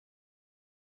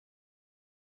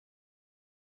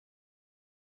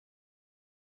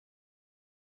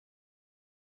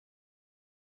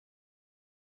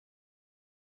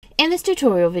In this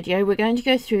tutorial video, we're going to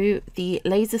go through the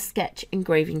laser sketch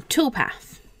engraving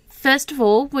toolpath. First of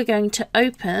all, we're going to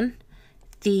open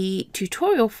the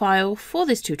tutorial file for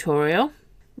this tutorial.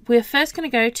 We're first going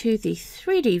to go to the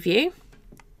 3D view,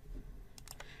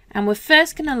 and we're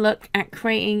first going to look at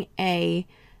creating a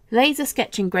laser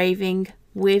sketch engraving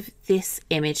with this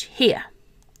image here.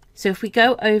 So if we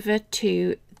go over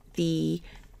to the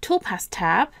Toolpaths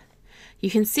tab, you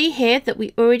can see here that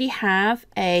we already have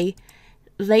a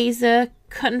laser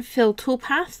cut and fill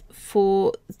toolpath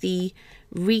for the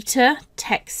Rita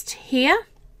text here.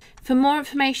 For more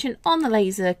information on the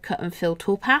laser cut and fill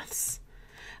toolpaths,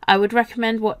 I would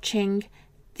recommend watching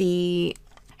the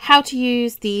how to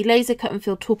use the laser cut and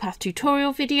fill toolpath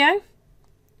tutorial video.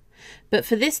 But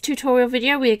for this tutorial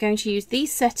video, we are going to use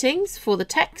these settings for the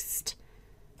text,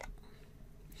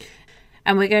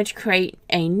 and we're going to create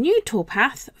a new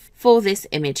toolpath for this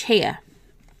image here.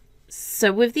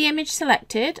 So with the image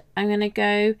selected, I'm going to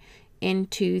go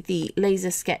into the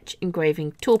laser sketch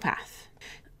engraving toolpath.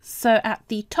 So at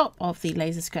the top of the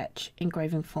laser sketch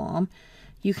engraving form,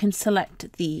 you can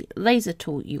select the laser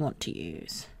tool you want to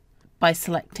use by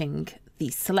selecting the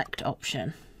select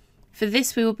option. For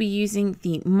this, we will be using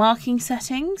the marking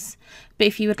settings, but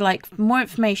if you would like more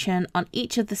information on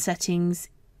each of the settings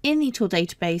in the tool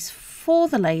database for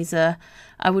the laser,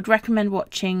 I would recommend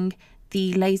watching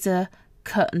the laser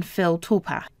cut and fill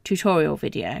toolpath tutorial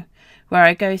video where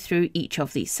I go through each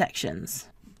of these sections.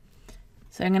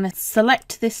 So I'm going to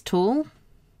select this tool.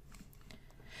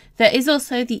 There is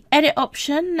also the edit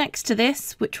option next to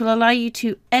this, which will allow you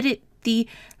to edit the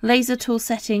laser tool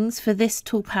settings for this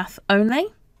toolpath only.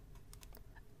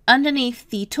 Underneath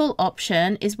the tool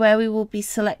option is where we will be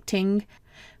selecting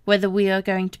whether we are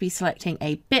going to be selecting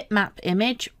a bitmap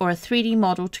image or a 3D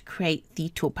model to create the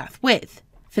toolpath with.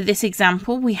 For this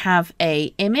example, we have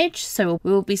an image, so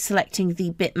we will be selecting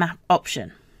the bitmap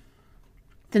option.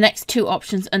 The next two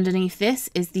options underneath this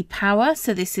is the power,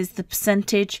 so this is the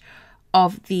percentage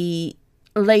of the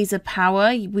laser power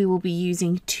we will be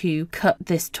using to cut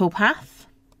this toolpath.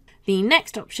 The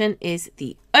next option is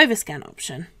the overscan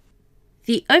option.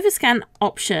 The overscan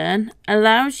option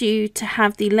allows you to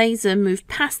have the laser move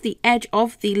past the edge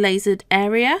of the lasered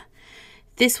area.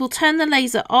 This will turn the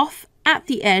laser off at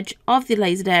the edge of the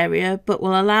lasered area, but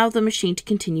will allow the machine to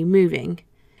continue moving.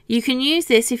 You can use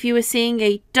this if you are seeing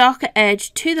a darker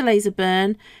edge to the laser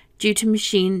burn due to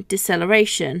machine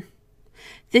deceleration.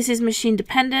 This is machine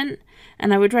dependent,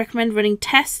 and I would recommend running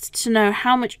tests to know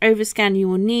how much overscan you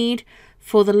will need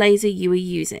for the laser you are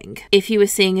using if you are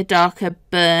seeing a darker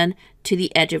burn to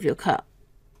the edge of your cut.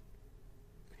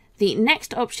 The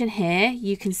next option here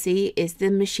you can see is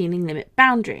the machining limit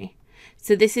boundary.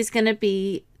 So this is going to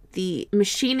be the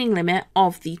machining limit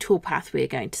of the toolpath we are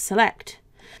going to select.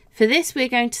 For this, we're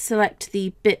going to select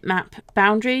the bitmap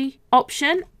boundary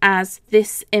option, as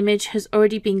this image has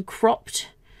already been cropped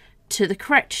to the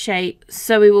correct shape,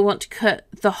 so we will want to cut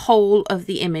the whole of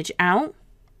the image out.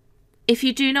 If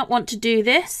you do not want to do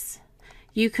this,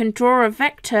 you can draw a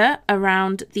vector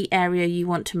around the area you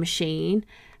want to machine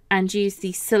and use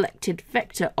the selected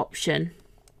vector option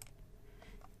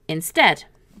instead.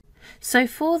 So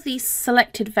for the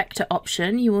selected vector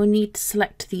option, you will need to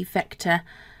select the vector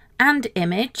and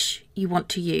image you want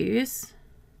to use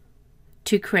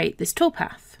to create this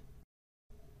toolpath.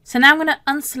 So now I'm going to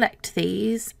unselect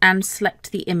these and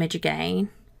select the image again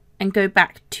and go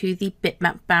back to the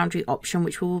bitmap boundary option,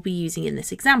 which we will be using in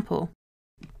this example.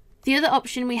 The other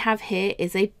option we have here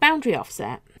is a boundary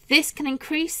offset. This can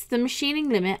increase the machining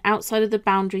limit outside of the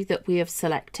boundary that we have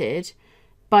selected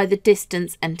by the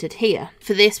distance entered here.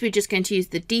 For this, we're just going to use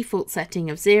the default setting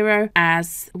of 0,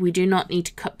 as we do not need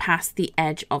to cut past the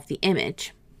edge of the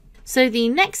image. So the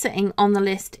next setting on the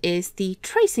list is the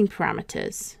tracing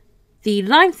parameters. The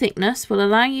line thickness will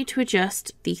allow you to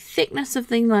adjust the thickness of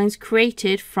the lines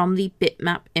created from the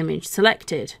bitmap image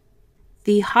selected.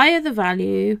 The higher the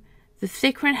value, the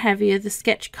thicker and heavier the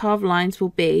sketch carved lines will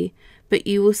be, but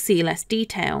you will see less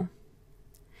detail.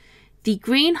 The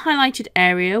green highlighted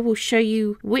area will show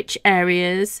you which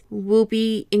areas will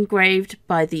be engraved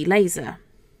by the laser.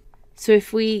 So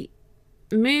if we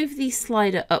move the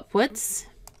slider upwards,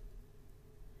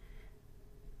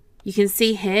 you can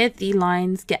see here the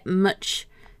lines get much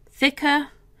thicker,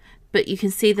 but you can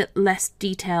see that less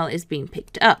detail is being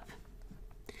picked up.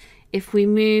 If we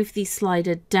move the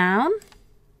slider down,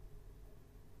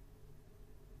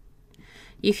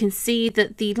 you can see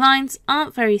that the lines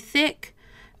aren't very thick,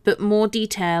 but more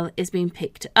detail is being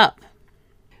picked up.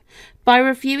 By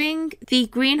reviewing the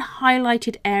green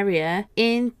highlighted area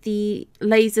in the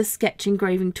laser sketch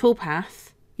engraving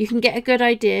toolpath, you can get a good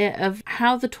idea of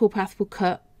how the toolpath will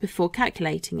cut before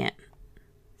calculating it.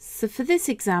 So for this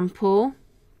example,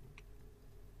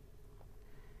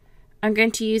 I'm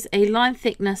going to use a line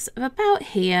thickness of about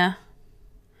here,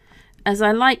 as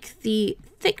I like the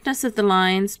thickness of the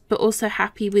lines, but also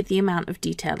happy with the amount of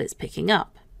detail it's picking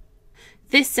up.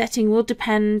 This setting will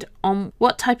depend on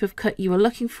what type of cut you are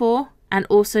looking for and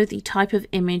also the type of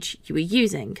image you are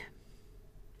using.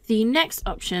 The next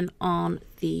option on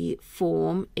the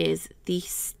form is the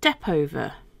step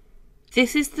over.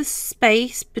 This is the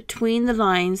space between the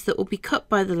lines that will be cut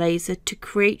by the laser to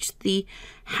create the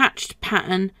hatched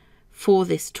pattern for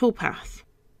this toolpath.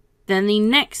 Then the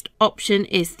next option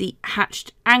is the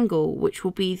hatched angle, which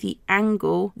will be the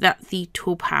angle that the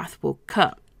toolpath will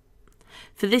cut.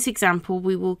 For this example,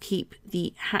 we will keep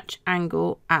the hatch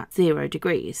angle at 0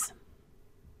 degrees.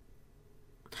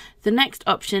 The next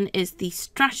option is the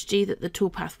strategy that the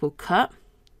toolpath will cut.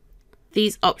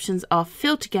 These options are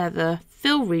fill together,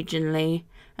 fill regionally,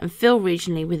 and fill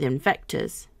regionally within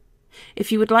vectors.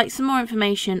 If you would like some more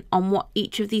information on what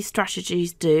each of these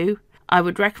strategies do, I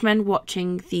would recommend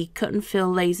watching the cut and fill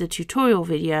laser tutorial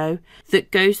video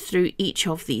that goes through each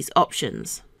of these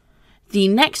options. The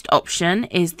next option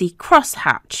is the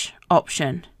crosshatch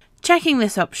option. Checking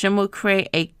this option will create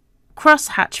a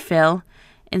crosshatch fill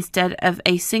instead of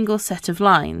a single set of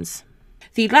lines.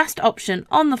 The last option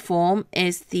on the form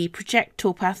is the project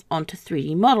toolpath onto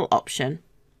 3D model option.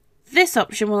 This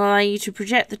option will allow you to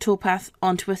project the toolpath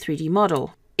onto a 3D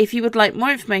model. If you would like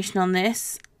more information on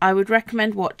this, I would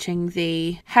recommend watching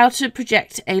the How to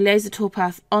Project a Laser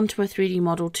Toolpath onto a 3D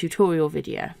Model tutorial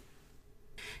video.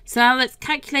 So now let's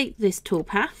calculate this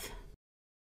toolpath.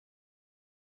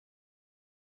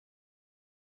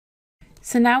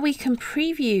 So now we can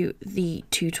preview the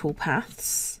two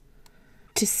toolpaths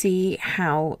to see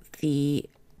how the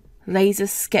laser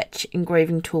sketch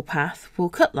engraving toolpath will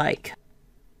cut like.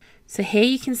 So here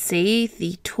you can see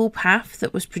the toolpath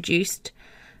that was produced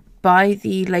by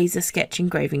the laser sketch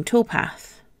engraving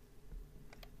toolpath.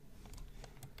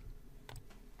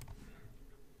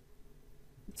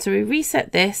 So we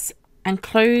reset this and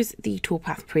close the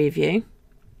toolpath preview,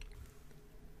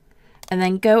 and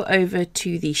then go over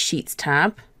to the Sheets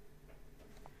tab.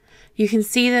 You can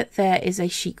see that there is a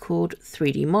sheet called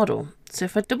 3D Model. So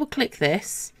if I double click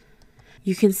this,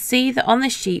 you can see that on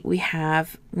this sheet we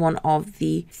have one of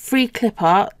the free clip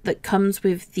art that comes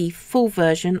with the full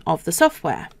version of the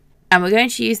software. And we're going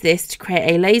to use this to create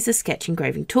a laser sketch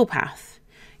engraving toolpath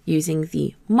using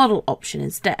the model option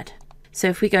instead. So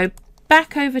if we go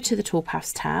back over to the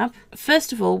toolpaths tab,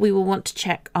 first of all we will want to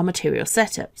check our material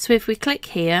setup. So if we click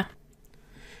here,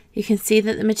 you can see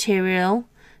that the material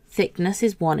thickness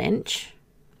is 1 inch.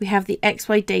 We have the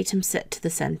XY datum set to the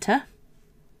center,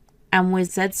 and we're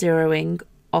Z0ing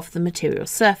off the material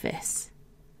surface.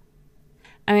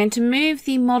 I'm going to move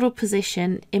the model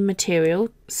position in material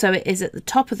so it is at the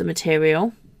top of the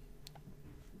material.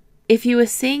 If you are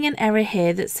seeing an error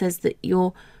here that says that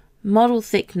your model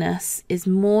thickness is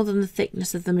more than the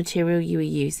thickness of the material you are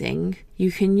using,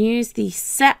 you can use the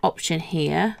set option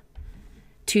here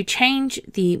to change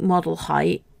the model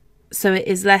height so it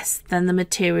is less than the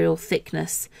material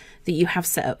thickness that you have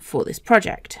set up for this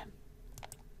project.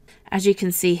 As you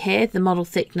can see here, the model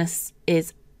thickness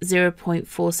is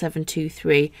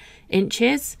 0.4723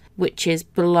 inches, which is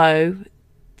below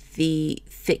the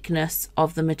thickness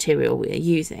of the material we are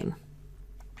using.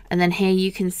 And then here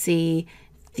you can see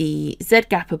the Z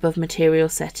gap above material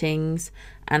settings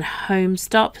and home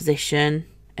start position,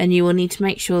 and you will need to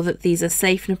make sure that these are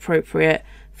safe and appropriate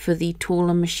for the tool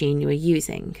and machine you are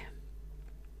using.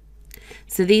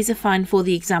 So these are fine for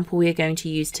the example we are going to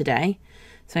use today.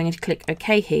 So I'm going to click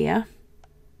OK here.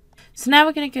 So now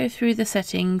we're going to go through the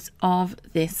settings of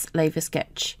this laser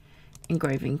sketch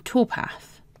engraving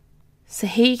toolpath. So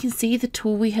here you can see the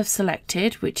tool we have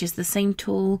selected, which is the same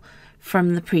tool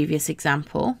from the previous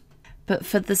example. But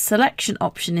for the selection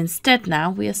option instead, now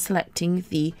we are selecting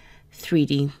the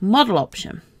 3D model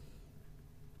option.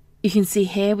 You can see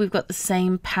here we've got the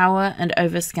same power and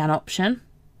overscan option.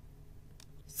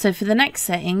 So for the next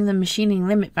setting, the machining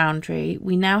limit boundary,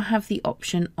 we now have the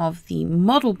option of the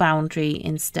model boundary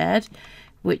instead,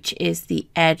 which is the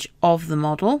edge of the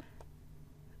model.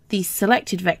 The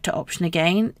selected vector option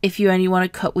again, if you only want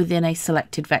to cut within a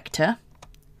selected vector.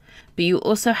 But you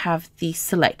also have the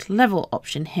select level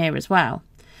option here as well.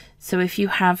 So if you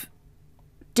have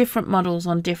different models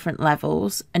on different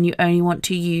levels and you only want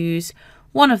to use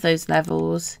one of those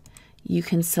levels, you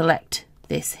can select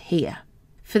this here.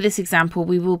 For this example,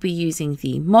 we will be using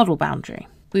the model boundary.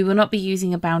 We will not be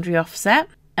using a boundary offset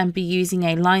and be using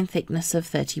a line thickness of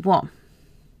 31.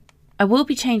 I will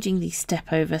be changing the step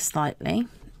over slightly.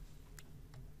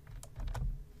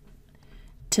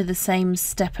 to the same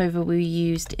step over we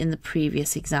used in the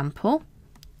previous example.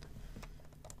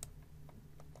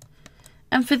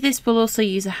 And for this, we'll also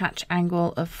use a hatch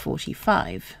angle of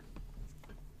 45.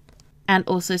 And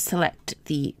also select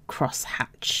the cross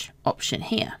hatch option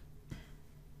here.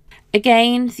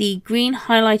 Again, the green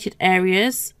highlighted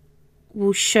areas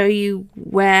will show you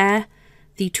where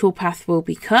the toolpath will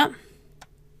be cut.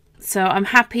 So I'm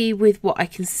happy with what I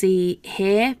can see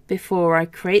here before I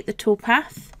create the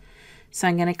toolpath. So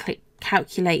I'm going to click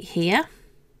calculate here.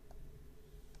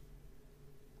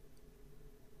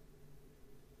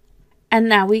 And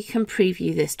now we can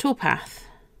preview this toolpath.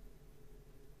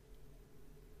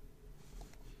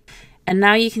 And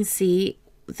now you can see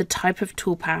the type of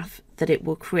toolpath that it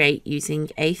will create using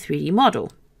a 3D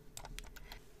model.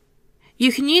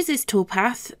 You can use this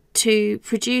toolpath to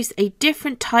produce a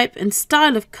different type and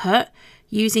style of cut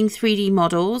using 3D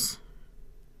models.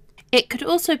 It could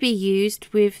also be used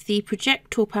with the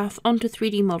Project Toolpath onto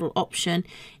 3D Model option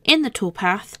in the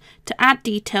toolpath to add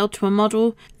detail to a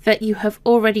model that you have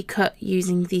already cut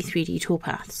using the 3D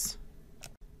toolpaths.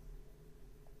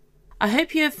 I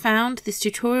hope you have found this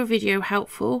tutorial video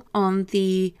helpful on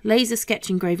the laser sketch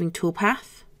engraving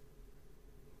toolpath.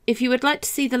 If you would like to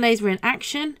see the laser in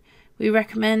action, we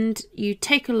recommend you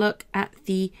take a look at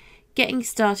the Getting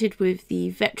Started with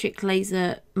the Vectric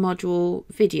Laser Module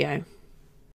video.